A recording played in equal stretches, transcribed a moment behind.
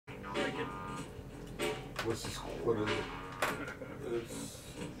What is it? It's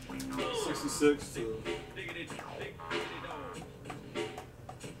 66 to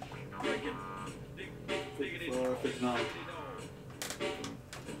 59.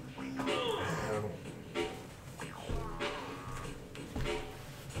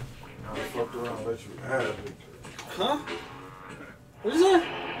 I fucked around and let you add victories. Huh? What'd you say? You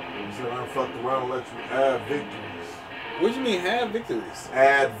said I fucked around and let you add victories. What do you mean have victories?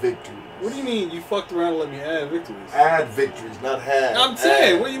 Add victories. What do you mean you fucked around and let me add victories? Add victories, not had. I'm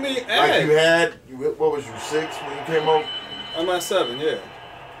saying, add. what do you mean add? Like you had, what was you, 6 when you came over? I'm at 7, yeah.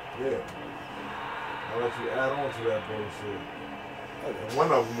 Yeah. I'll let you add on to that bullshit. Okay. And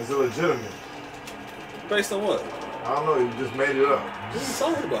one of them is illegitimate. Based on what? I don't know, you just made it up. What are you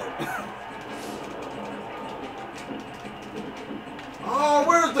talking about? Oh,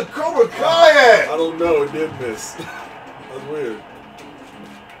 where's the Cobra Kai at? I don't know, it did miss. That's weird.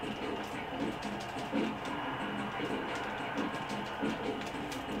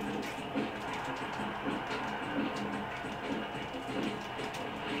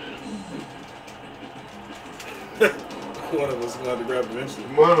 One of us going to grab eventually.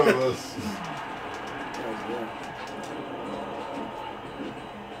 One of us.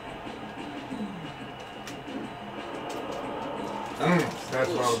 That's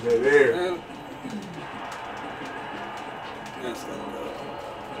why I was there. That's not good.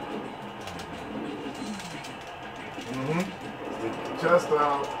 Stick the chest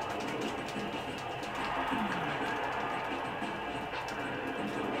out.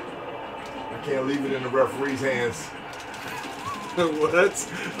 I can't leave it in the referee's hands. What? I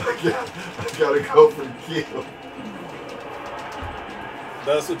gotta go for the kill.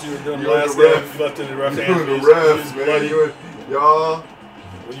 That's what you were doing You last and the game. ref. You left in the ref You hands. and the You refs, was man. Y'all.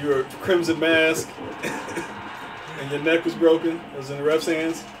 when you were Crimson Mask and your neck was broken, it was in the ref's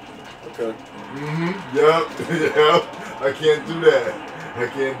hands. Okay. Yep. I can't do that. I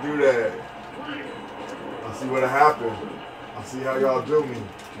can't do that. I'll see what'll happen. I'll see how y'all do me.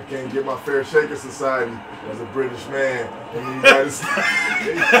 I can't get my fair shake of society as a British man in the United States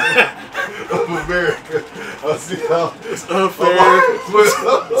of America. I'll see how It's unfair.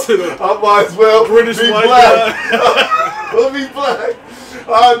 I might as well British be white black. I'll be black.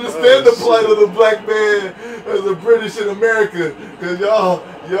 I understand the plight of the black man as a British in America, cause y'all.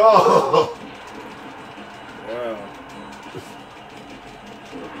 Wow.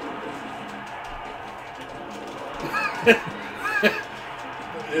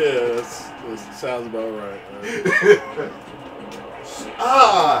 Yeah, that sounds about right.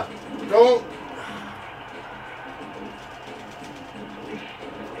 Don't.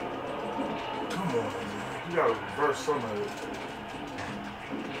 Come on, man. You gotta reverse some of it.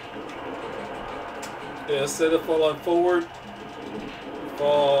 Yeah, instead of falling forward,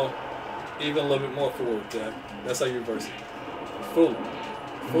 fall even a little bit more forward, Jack. That's how you reverse it. Fool him.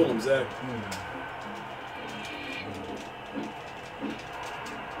 Fool him, Zach.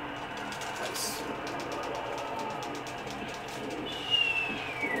 Nice.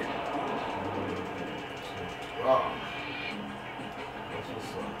 Wow. That's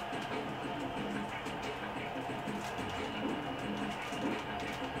what's up.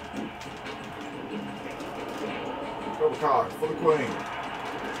 Cobra Kai for the Queen.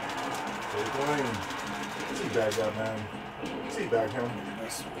 For the Queen. Teabag that man. Teabag him.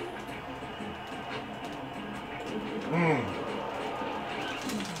 That's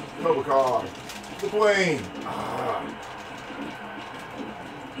Cobra Kai. The Queen.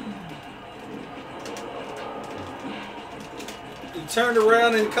 You turned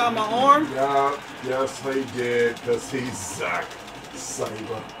around and caught my arm? Yeah, yes he did, because he's Zack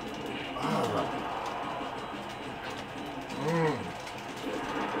Saber.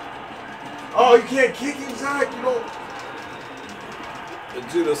 Oh, you can't kick him, Zack? You don't. The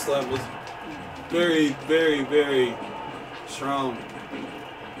judo slam was very, very, very strong.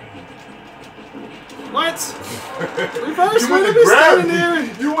 What? Reverse, You man. went Let to me grab stand me.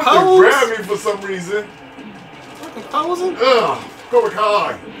 there. You went to grab me for some reason. Fucking posing? Ugh, Cobra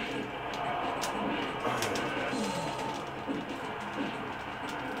Kai.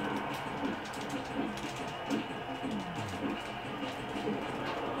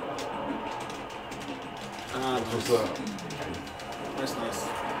 What's up? That's nice.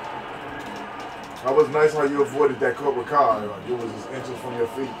 That was nice how you avoided that Cobra Kai. Like it was just inches from your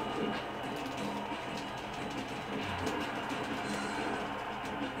feet.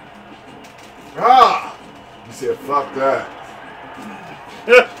 You said fuck that.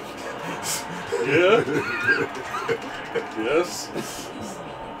 Yeah. Yes.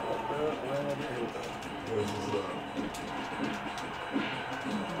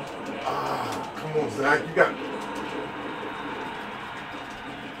 Come on, Zach. You got.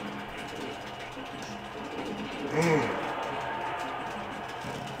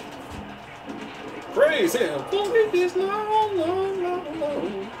 Praise him for his long.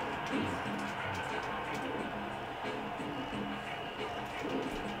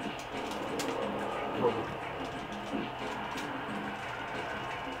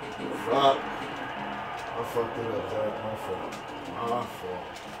 Fuck. I fucked it up, Zach. My fault. My fault.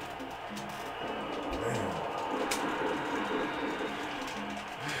 Damn.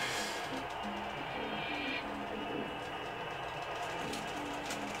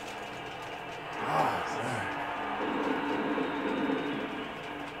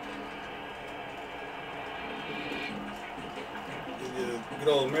 Good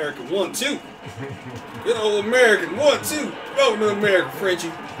old American 1-2. Good old American 1-2. Welcome to America,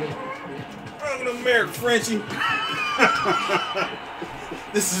 Frenchie. Welcome to America, Frenchie.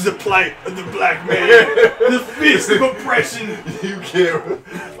 This is the plight of the black man. The fist of oppression. You can't.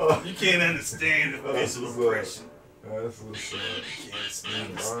 You can't understand the fist of oppression. That's what's up. You can't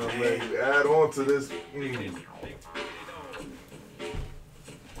understand. Add on to this.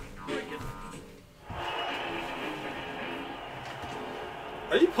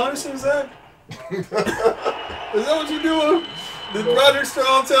 Are you punishing Zach? Is that what you're doing? Did Roderick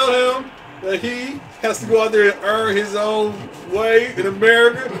Strong tell him that he has to go out there and earn his own way in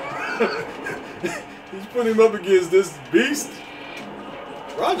America? He's putting him up against this beast.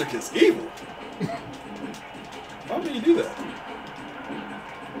 Roderick is evil. Why would you do that?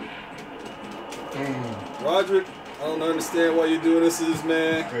 Roderick, I don't understand why you're doing this to this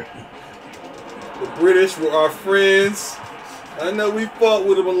man. The British were our friends. I know we fought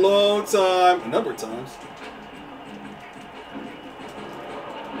with him a long time, a number of times.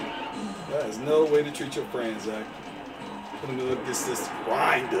 That is no way to treat your friends, Zach. Put him up against this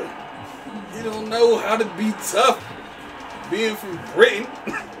grinder. You don't know how to be tough. Being from Britain,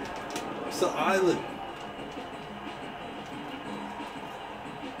 it's an island.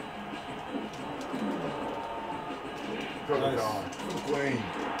 Nice. Queen.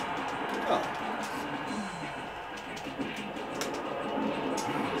 Oh.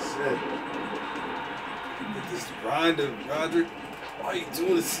 Get this grinder, Roderick. Why are you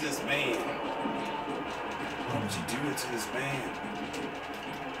doing this to this man? Why would you do it to this man?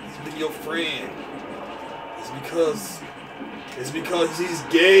 He's been your friend. It's because he's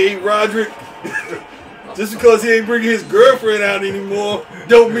gay, Roderick. Just because he ain't bringing his girlfriend out anymore,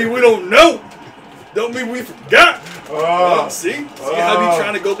 don't mean we don't know. Don't mean we forgot. See how he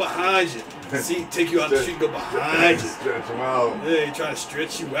trying to go behind you. See, take you out the street, go behind you. Stretch him out. Yeah, he trying to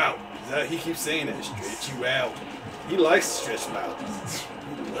stretch you out. He keeps saying that, stretch you out. He likes to stretch him out.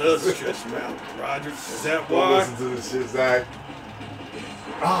 He loves to stretch him out. Roderick, is that why? Don't listen to this shit, Zach.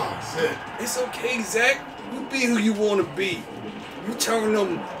 Shit. It's okay, Zach. You be who you want to be. You turn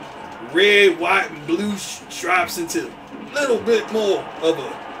them red, white, and blue stripes into a little bit more of a,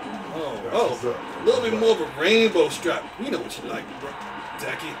 a little bit more of a rainbow stripe. You know what you like, bro,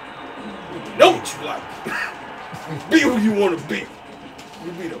 Zachy. You know what you like. Be who you want to be.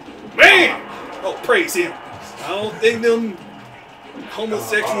 You be the man. Oh, praise him. I don't think them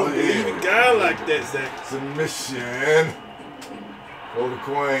homosexuals believe in God like that, Zach. Submission. Go to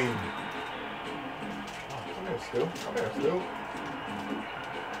Queen. Come here, still. Come here, still.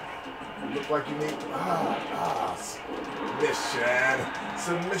 You look like you need. Submission.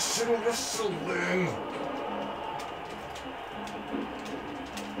 Submission wrestling.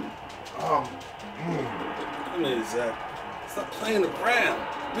 Come here, Zach. Stop playing around.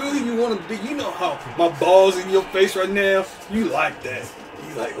 Do who you want to be. You know how my balls in your face right now. You like that.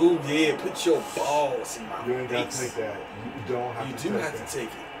 You like, oh yeah, put your balls in my face. You ain't got to take that. You don't have to take it. You do have to take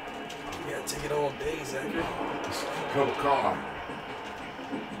it. You got to take it all day, Zachary. Come a car.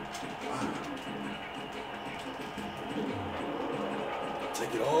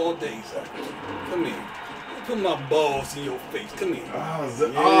 Take it all day, Zachary. Come here. Put my balls in your face. Come here.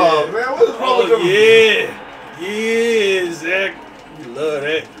 Oh man, what is wrong with them? Yeah, Zach. You love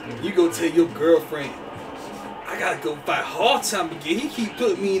that. You go tell your girlfriend, I gotta go fight hard time again. He keep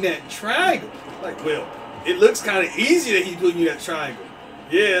putting me in that triangle. Like, well, it looks kind of easy that he's putting you in that triangle.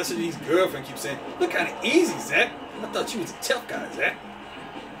 Yeah, that's what his girlfriend keeps saying. Look kind of easy, Zach. I thought you was a tough guy, Zach.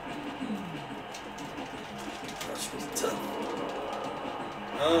 I thought you was tough.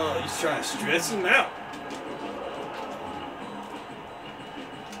 Oh, he's trying to stress him out.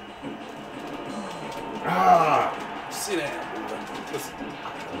 Sit down, boy. Listen,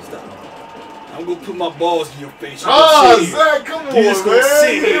 stop. I'm gonna put my balls in your face. Zach, come on, man. You just gonna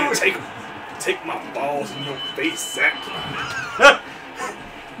sit here and take my balls in your face, Zach.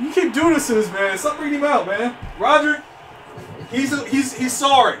 You keep doing this to this man. Stop bringing him out, man. Roger, he's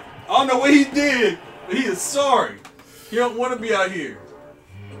sorry. I don't know what he did, but he is sorry. He don't want to be out here.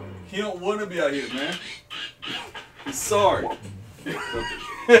 He don't want to be out here, man. He's sorry.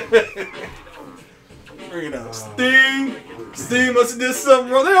 Bring it out. Sting. Sting must have did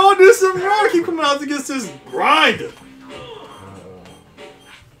something wrong. They all did something wrong. Keep coming out against this grinder.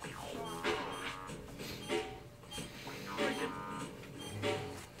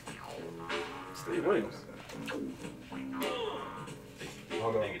 Steve Williams.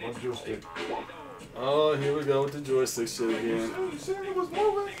 Hold on, one joystick. Oh, here we go with the joystick shit again. You said it was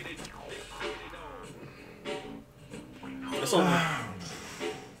moving. That's on me.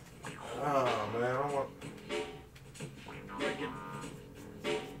 Oh man, I don't want.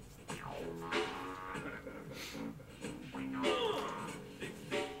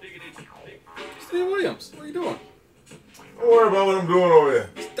 Steve Williams, what are you doing? Don't worry about what I'm doing over there.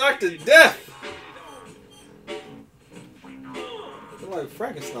 It's Dr. Death. Look like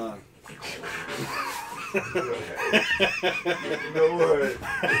Frankenstein. You know what?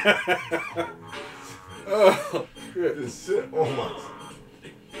 Oh, shit. This shit on my.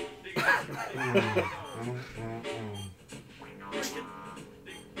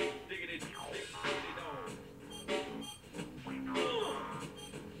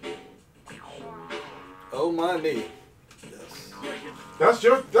 Oh my knee. Yes. That's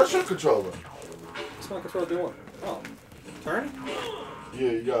your controller. What's my controller doing? Oh, turn it?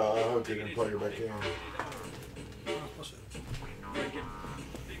 Yeah, you got to hook it and plug it back in. What's it?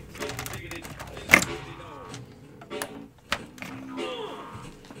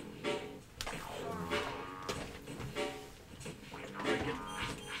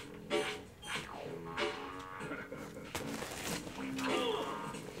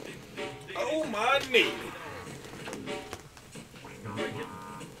 Oh my knee.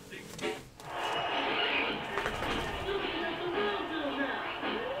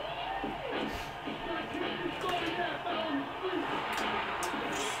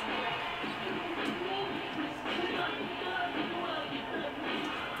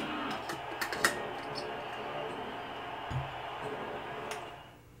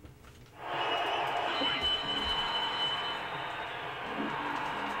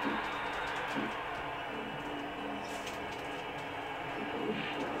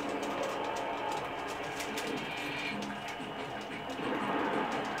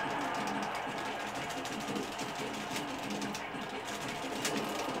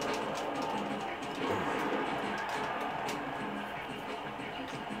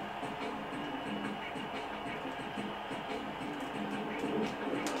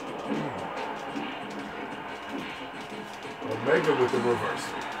 Omega with the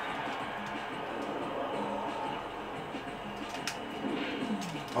reversal.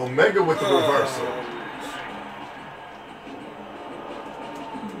 Omega with the reversal.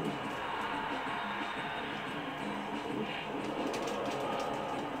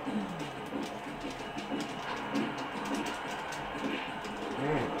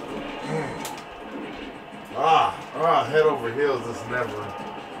 Head over heels is never.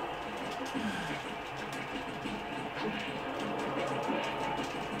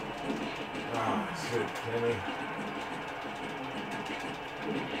 Shit, Kenny.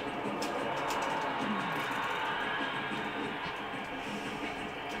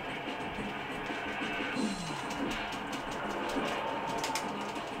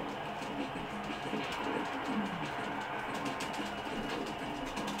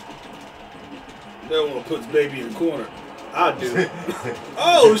 No one puts baby in the corner. I do.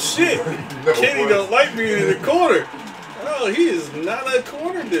 Oh shit! No Kenny don't like being in the corner. Oh, he is not a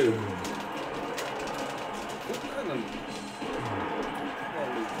corner dude.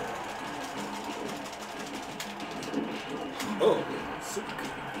 Oh, sick.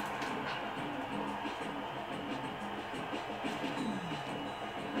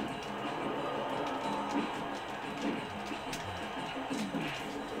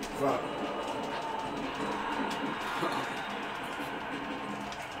 Fuck.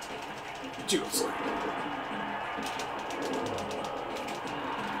 Juice.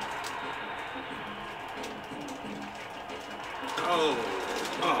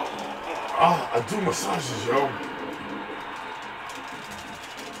 I do massages, yo.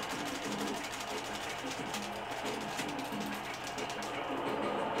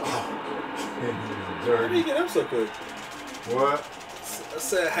 How did he get up so quick? What? I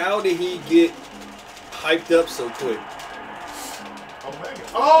said, how did he get hyped up so quick? Omega.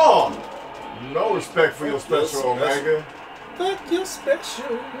 Oh! No respect for your special, Omega. Fuck your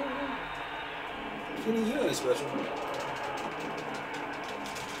special. Kenny, you ain't special.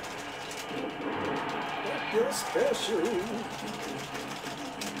 You're special.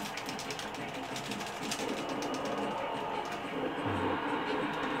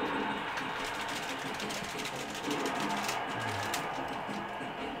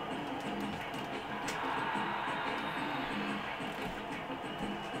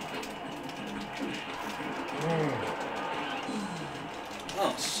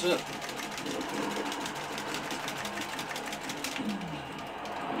 Oh shit.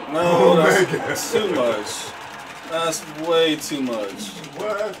 No, that's too much. That's way too much.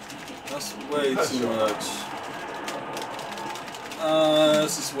 What? That's way too much.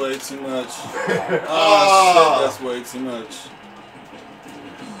 This is way too much. Oh shit, that's way too much.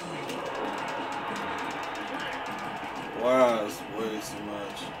 Wow, that's way too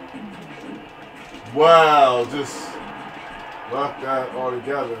much. Wow, just left that all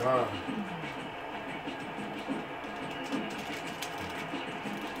together, huh?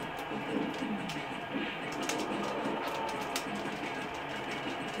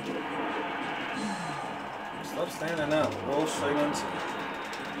 Stop standing out. Roll straight into it.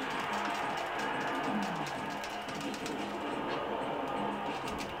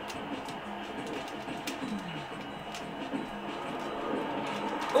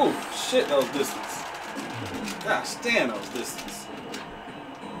 Oh shit, that was distance. Gosh damn, that was distance.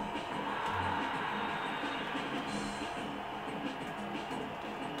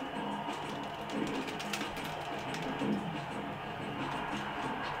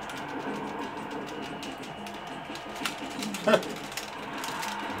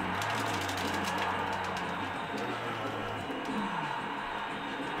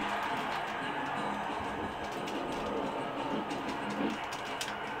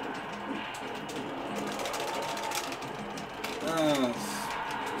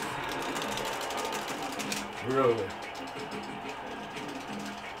 Really?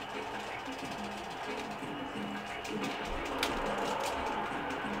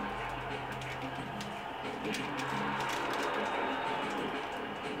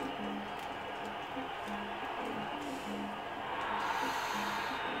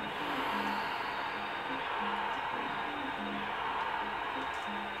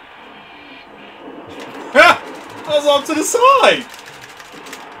 I was off to the side.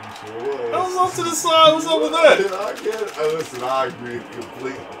 Sure I was off to the side. What's up with that? I get it. Listen, I agree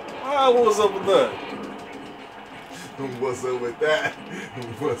completely. What's up with that? What's up with that?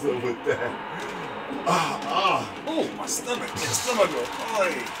 What's up with that? Oh, my stomach. My stomach go.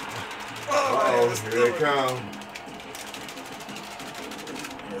 Oh, here they come.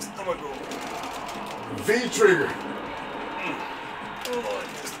 My stomach go. V trigger. Oh,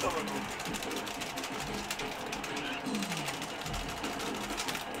 my stomach go.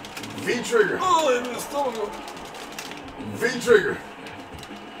 V trigger. Oh, my stomach go. V trigger.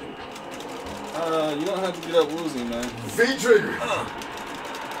 You don't have to get up woozy, man. V trigger.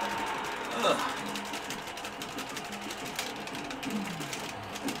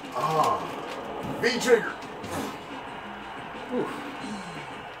 V trigger.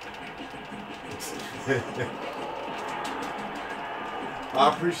 I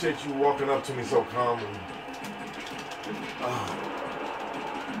appreciate you walking up to me so calmly.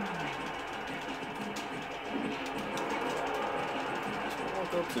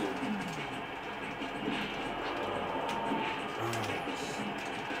 Walk up to you.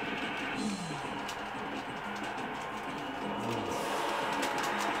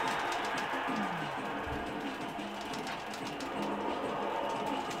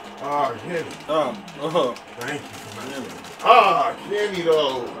 Kenny. Thank you for that. Kenny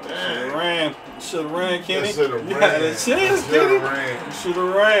though. Should have ran, Kenny. You should have You ran. had a chance, Kenny. You should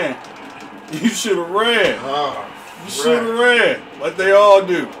have ran. You should have ran. You should have ran. Like they all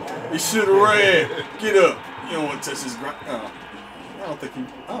do. You should have ran. Get up. You don't want to touch this ground. I don't think you.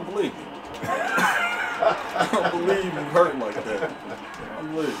 I don't believe you. I don't believe you hurt like that. I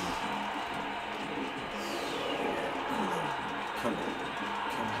don't believe you. Come on.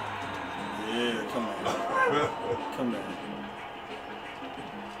 Yeah, come on. Come on.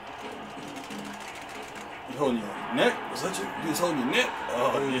 You holding your neck? Was that you? You was holding your neck?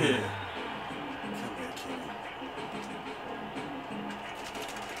 Oh, yeah. Come here, Kenny.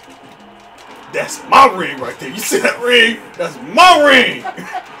 That's my ring right there. You see that ring? That's my ring.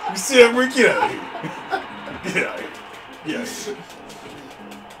 You see that ring? Get out of here. Get out of here. Get out of here.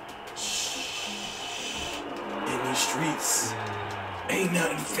 Shh. In these streets, ain't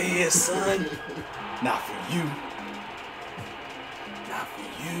nothing fair, son. Not for you. Not for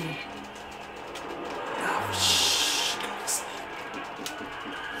you. Not for shh. Go to sleep.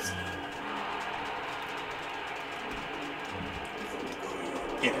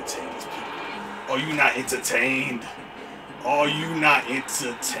 Entertain these people. Are you not entertained? Are you not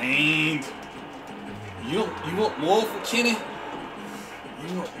entertained? You want more for Kenny?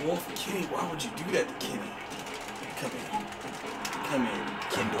 You want more for Kenny? Why would you do that to Kenny? Come here. Come here,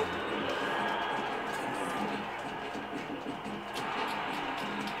 Kendall.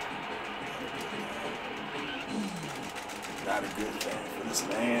 Not a good thing for this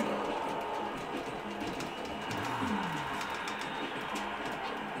man.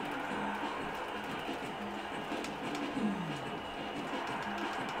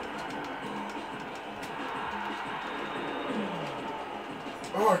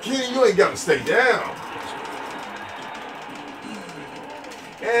 Oh, Kenny, you ain't got to stay down.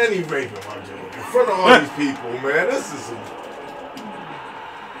 And he raping my joke in front of all these people, man. This is some...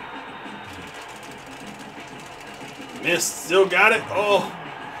 Miss, still got it? Oh,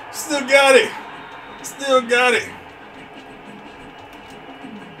 still got it. Still got it.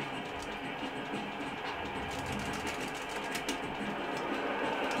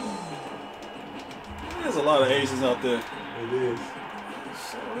 There's a lot of aces out there. It is.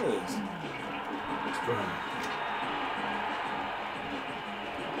 So it is.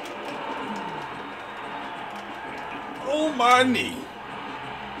 Oh, my knee.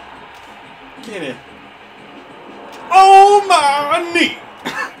 Kenny. Oh, my knee.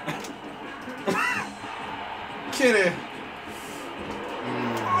 Kenny.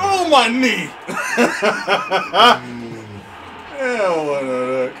 Oh, my knee.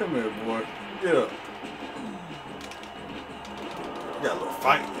 Yeah, come here, boy. Get up. You got a little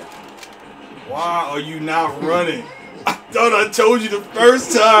fight here. Why are you not running? I thought I told you the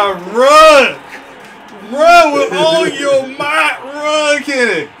first time. Run! Run with all your might. Run,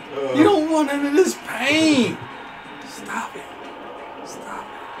 Kenny. You don't want any of this pain. Stop it. Stop it.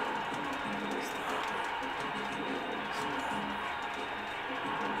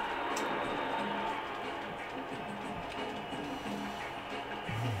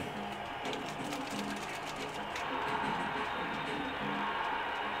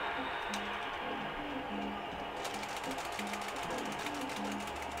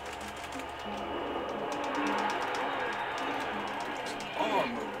 Arm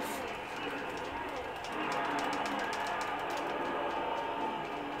move.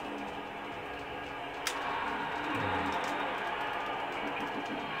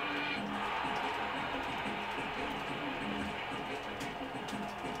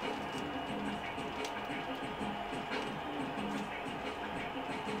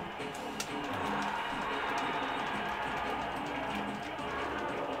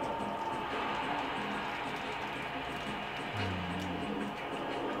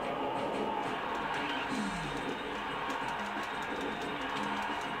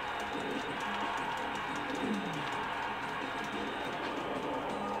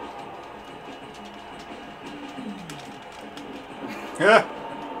 Yeah.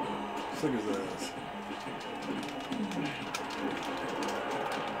 Look at his ass.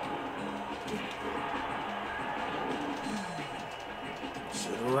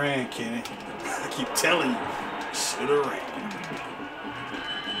 Should've ran, Kenny. I keep telling you. Should've ran.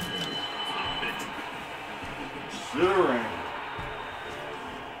 Should've ran.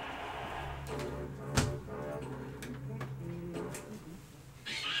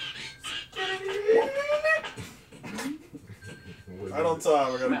 Right on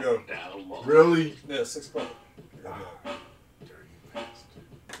time, I gotta go. Really? Yeah, 6 o'clock.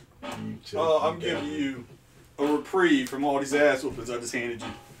 You I'm giving you a reprieve from all these ass whoopings I just handed you.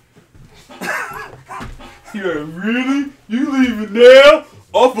 Yeah, really? You leaving now?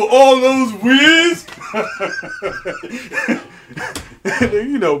 Off of all those wins?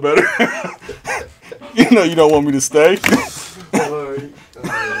 You know better. You know you don't want me to stay. All right.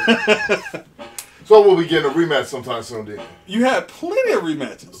 So we'll be getting a rematch sometime soon, then. You had plenty of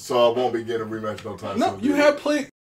rematches. So I won't be getting a rematch no time soon. No, you had plenty.